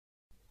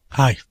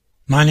Hi,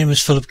 my name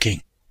is Philip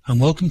King and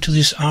welcome to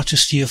this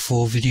Artisteer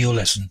 4 video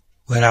lesson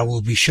where I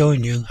will be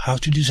showing you how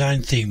to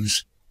design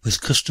themes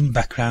with custom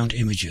background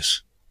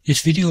images.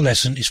 This video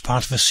lesson is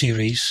part of a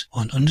series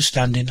on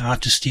understanding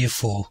Artisteer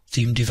 4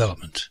 theme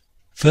development.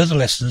 Further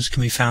lessons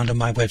can be found on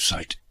my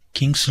website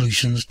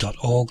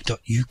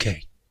kingsolutions.org.uk,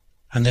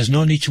 and there's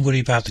no need to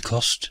worry about the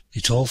cost,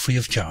 it's all free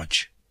of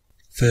charge.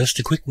 First,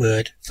 a quick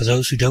word for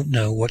those who don't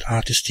know what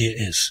Artisteer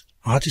is.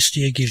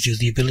 Artisteer gives you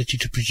the ability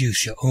to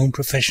produce your own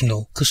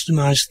professional,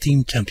 customized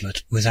theme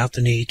template without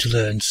the need to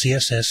learn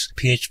CSS,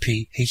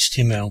 PHP,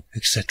 HTML,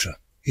 etc.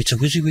 It's a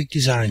WYSIWYG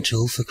design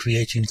tool for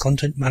creating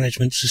content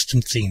management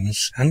system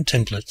themes and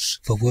templates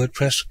for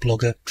WordPress,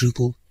 Blogger,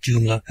 Drupal,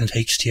 Joomla and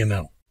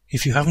HTML.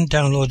 If you haven't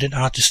downloaded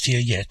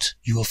Artisteer yet,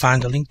 you will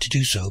find a link to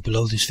do so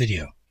below this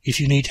video.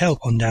 If you need help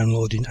on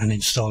downloading and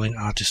installing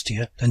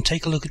Artisteer, then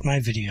take a look at my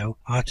video,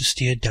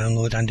 Artisteer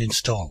Download and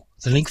Install,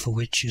 the link for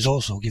which is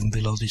also given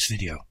below this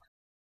video.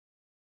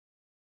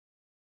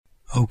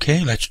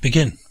 Okay, let's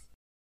begin.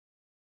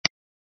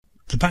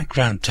 The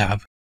Background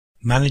tab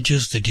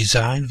manages the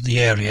design of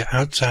the area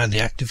outside the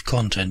active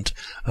content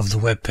of the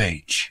web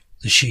page,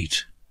 the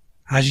sheet.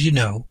 As you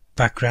know,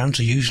 backgrounds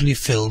are usually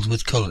filled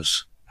with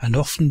colours and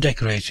often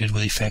decorated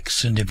with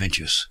effects and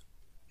images.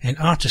 In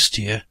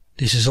Artisteer,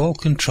 this is all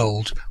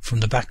controlled from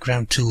the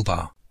Background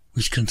toolbar,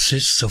 which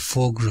consists of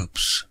 4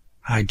 groups: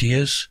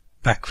 Ideas,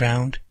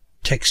 Background,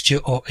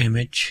 Texture or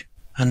Image,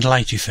 and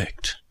Light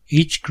Effect.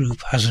 Each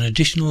group has an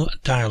additional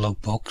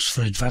dialog box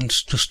for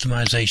advanced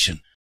customization.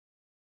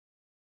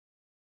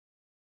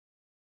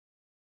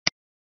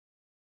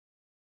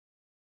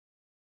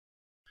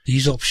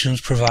 These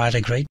options provide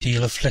a great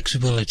deal of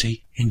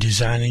flexibility in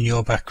designing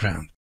your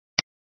background.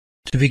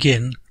 To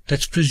begin,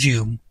 let's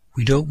presume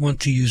we don't want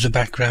to use a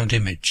background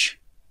image.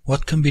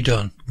 What can be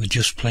done with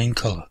just plain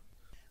color?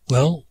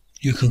 Well,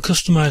 you can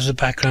customize the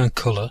background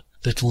color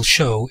that will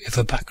show if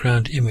a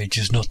background image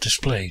is not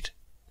displayed.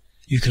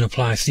 You can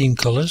apply theme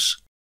colors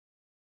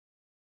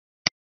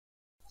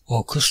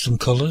or custom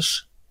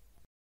colors,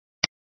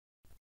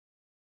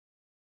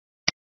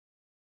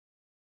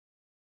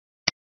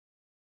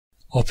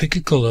 or pick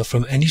a color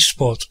from any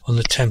spot on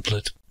the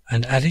template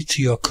and add it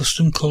to your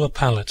custom color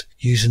palette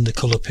using the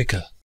color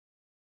picker.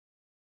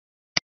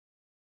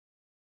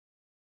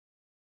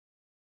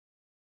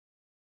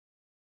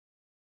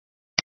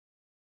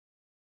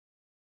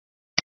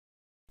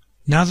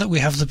 Now that we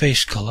have the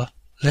base color,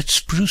 let's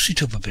spruce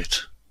it up a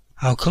bit.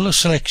 Our color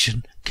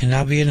selection can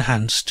now be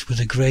enhanced with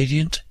a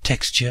gradient,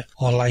 texture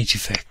or light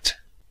effect.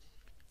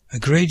 A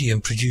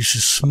gradient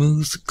produces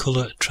smooth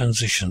color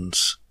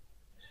transitions.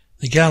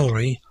 The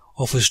gallery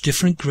offers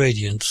different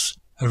gradients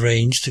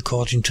arranged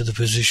according to the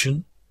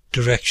position,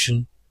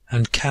 direction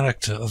and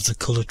character of the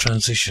color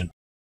transition.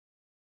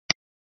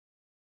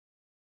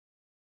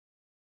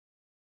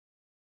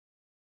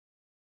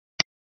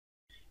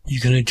 You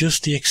can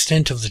adjust the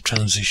extent of the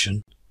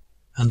transition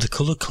and the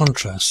color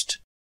contrast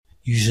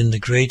using the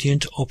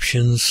Gradient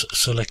Options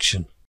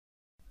selection.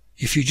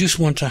 If you just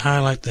want to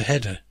highlight the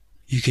header,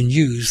 you can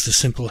use the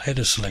simple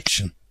header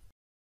selection.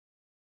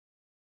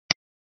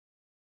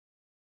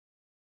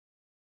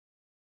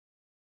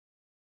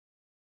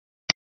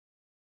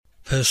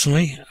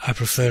 Personally, I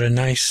prefer a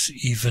nice,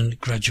 even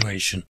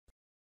graduation.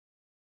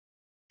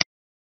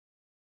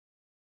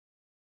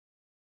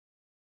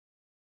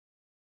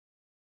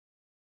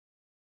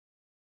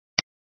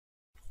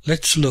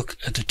 Let's look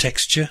at the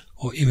texture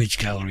or image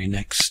gallery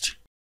next.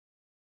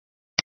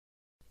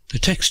 The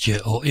texture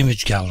or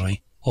image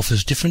gallery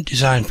offers different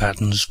design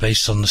patterns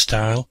based on the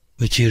style,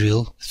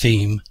 material,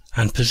 theme,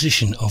 and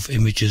position of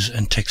images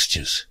and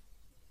textures.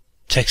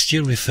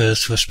 Texture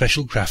refers to a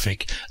special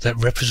graphic that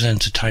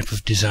represents a type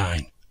of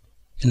design.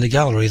 In the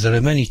gallery there are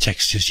many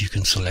textures you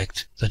can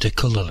select that are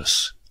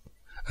colorless.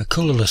 A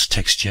colorless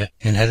texture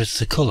inherits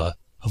the color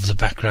of the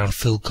background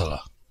fill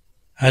color.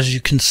 As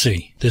you can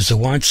see, there's a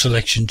wide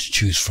selection to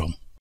choose from.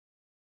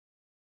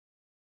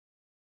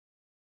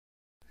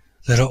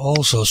 There are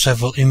also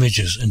several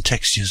images and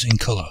textures in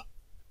color.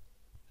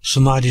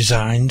 Some are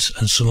designs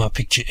and some are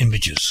picture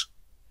images.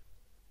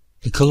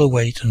 The color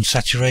weight and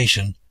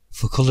saturation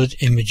for colored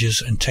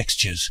images and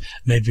textures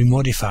may be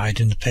modified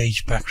in the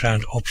page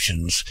background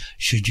options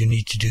should you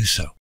need to do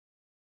so.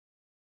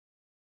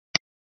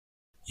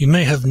 You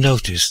may have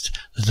noticed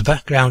that the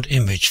background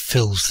image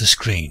fills the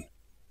screen,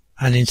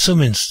 and in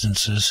some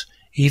instances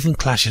even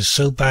clashes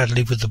so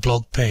badly with the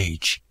blog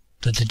page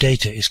that the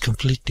data is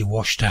completely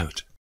washed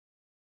out.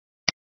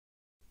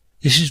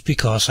 This is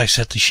because I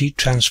set the sheet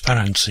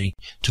transparency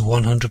to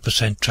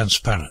 100%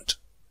 transparent.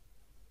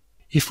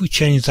 If we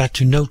change that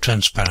to no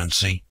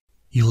transparency,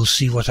 you will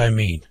see what I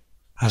mean,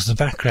 as the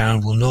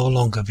background will no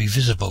longer be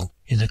visible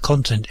in the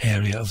content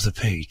area of the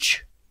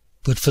page.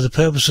 But for the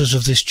purposes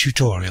of this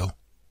tutorial,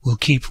 we'll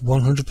keep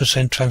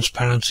 100%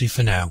 transparency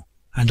for now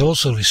and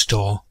also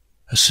restore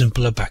a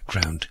simpler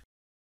background.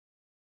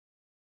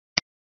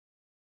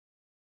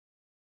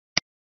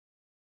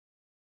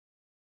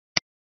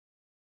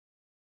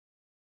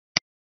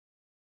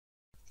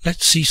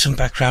 Let's see some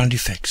background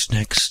effects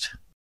next.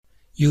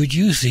 You would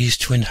use these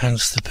to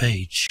enhance the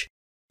page.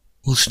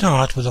 We'll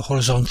start with a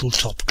horizontal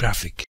top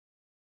graphic.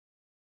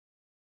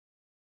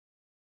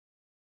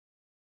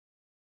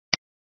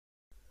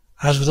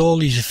 As with all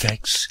these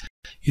effects,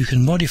 you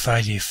can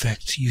modify the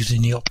effect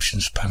using the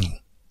Options panel.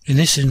 In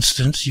this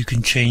instance, you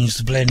can change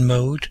the blend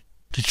mode,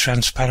 the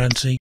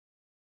transparency,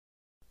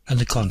 and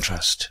the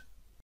contrast.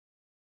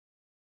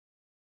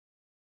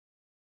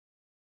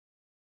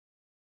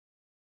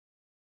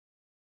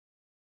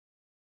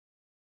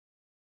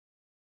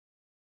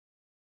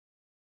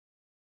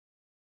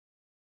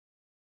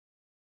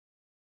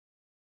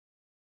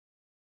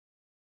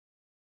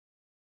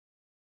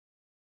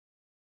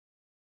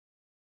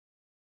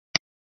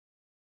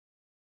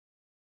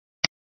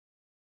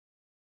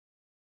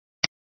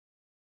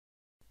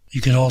 You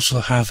can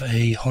also have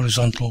a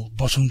horizontal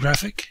bottom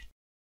graphic.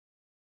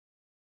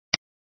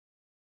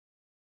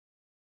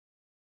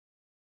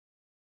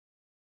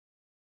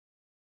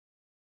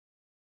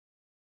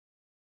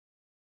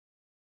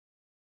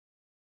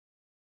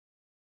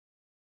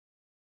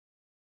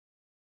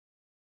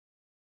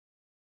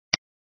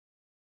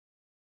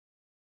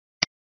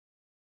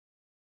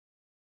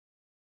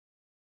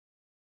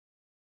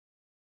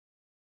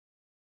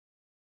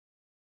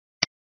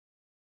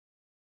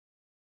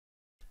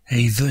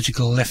 A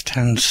vertical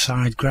left-hand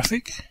side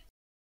graphic.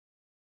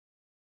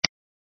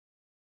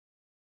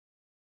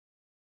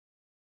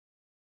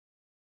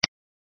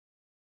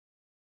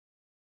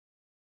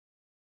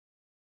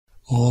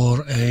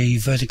 Or a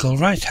vertical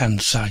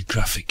right-hand side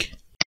graphic.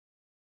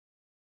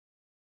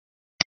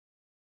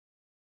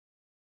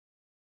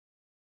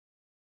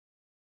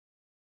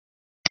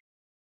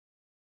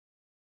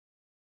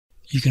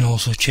 You can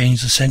also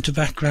change the center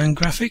background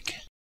graphic.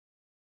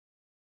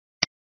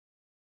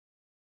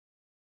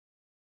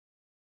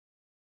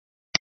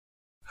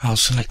 I'll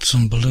select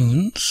some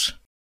balloons,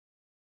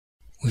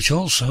 which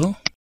also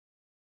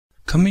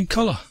come in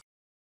colour.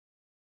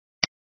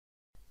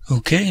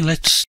 Okay,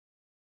 let's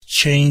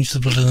change the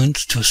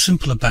balloons to a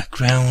simpler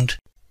background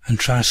and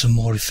try some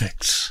more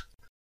effects.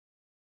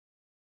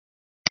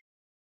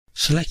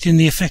 Selecting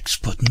the Effects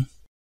button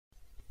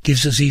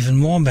gives us even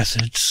more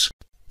methods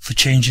for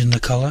changing the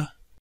colour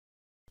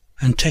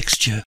and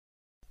texture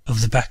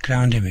of the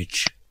background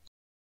image.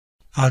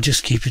 I'll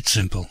just keep it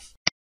simple.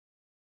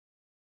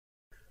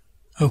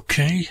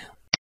 Okay,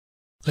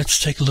 let's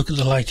take a look at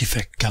the Light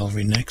Effect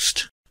Gallery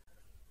next.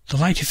 The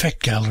Light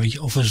Effect Gallery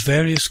offers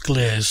various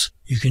glares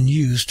you can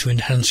use to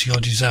enhance your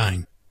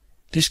design.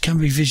 This can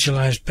be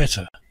visualized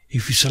better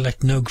if you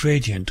select no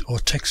gradient or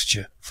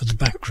texture for the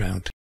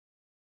background.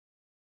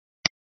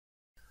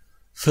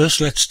 First,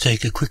 let's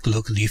take a quick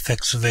look at the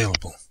effects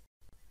available.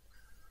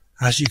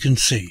 As you can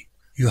see,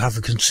 you have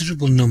a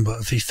considerable number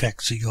of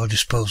effects at your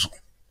disposal.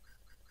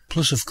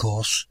 Plus, of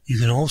course, you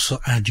can also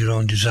add your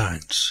own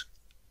designs.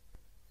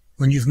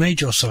 When you've made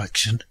your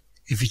selection,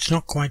 if it's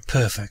not quite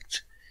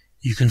perfect,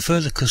 you can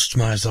further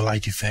customize the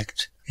light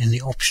effect in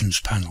the Options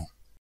panel.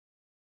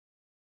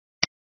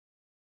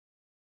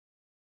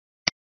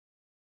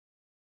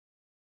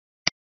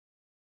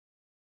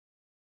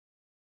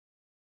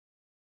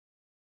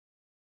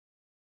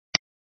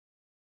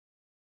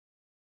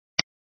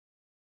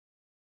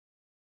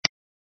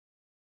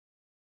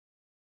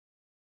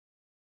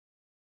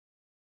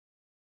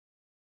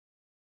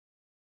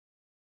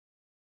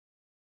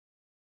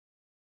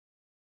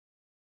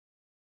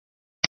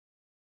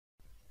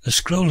 The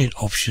scrolling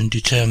option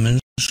determines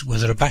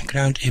whether a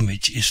background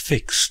image is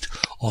fixed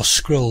or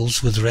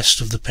scrolls with the rest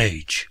of the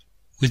page.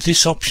 With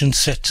this option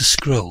set to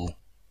scroll,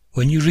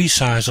 when you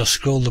resize or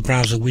scroll the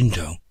browser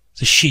window,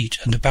 the sheet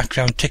and the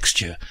background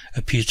texture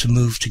appear to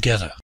move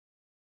together.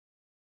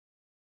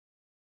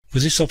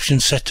 With this option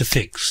set to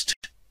fixed,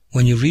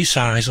 when you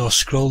resize or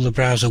scroll the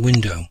browser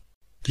window,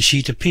 the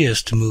sheet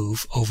appears to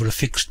move over a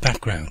fixed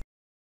background.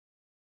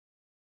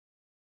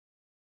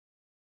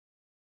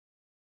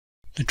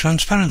 The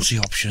transparency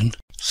option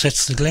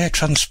sets the glare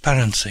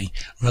transparency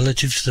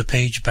relative to the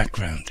page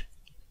background.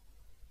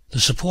 The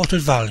supported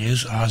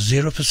values are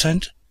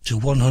 0% to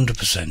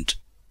 100%,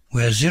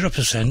 where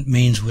 0%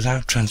 means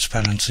without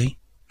transparency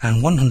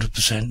and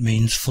 100%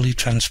 means fully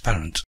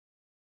transparent.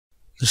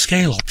 The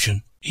scale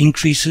option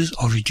increases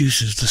or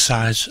reduces the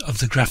size of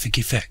the graphic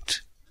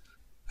effect.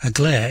 A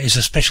glare is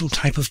a special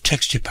type of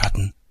texture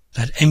pattern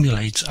that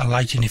emulates a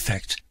lighting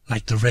effect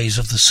like the rays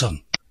of the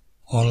sun,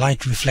 or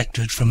light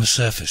reflected from a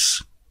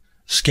surface.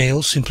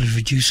 Scale simply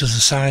reduces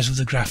the size of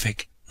the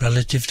graphic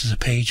relative to the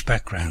page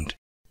background.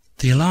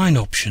 The Align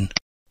option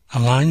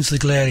aligns the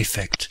glare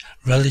effect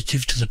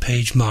relative to the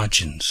page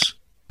margins.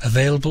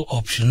 Available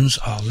options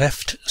are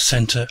left,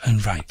 center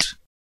and right.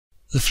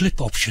 The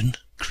Flip option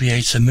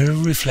creates a mirror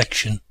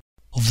reflection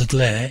of the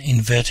glare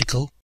in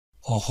vertical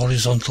or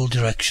horizontal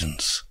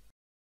directions.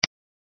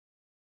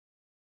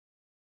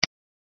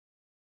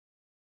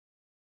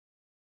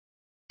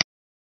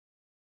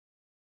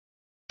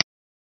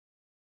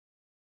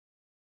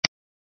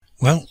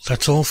 Well,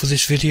 that's all for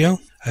this video.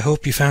 I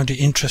hope you found it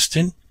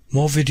interesting.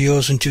 More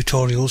videos and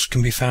tutorials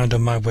can be found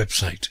on my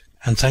website.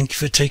 And thank you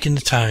for taking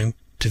the time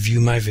to view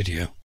my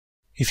video.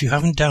 If you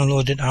haven't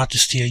downloaded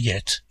Artisteer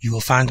yet, you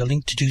will find a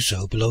link to do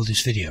so below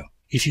this video.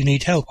 If you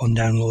need help on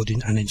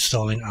downloading and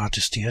installing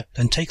Artisteer,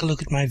 then take a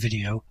look at my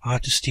video,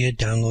 Artisteer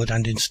Download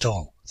and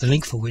Install, the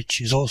link for which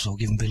is also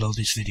given below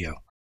this video.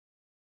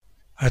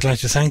 I'd like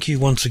to thank you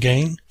once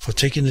again for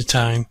taking the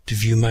time to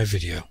view my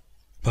video.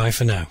 Bye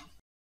for now.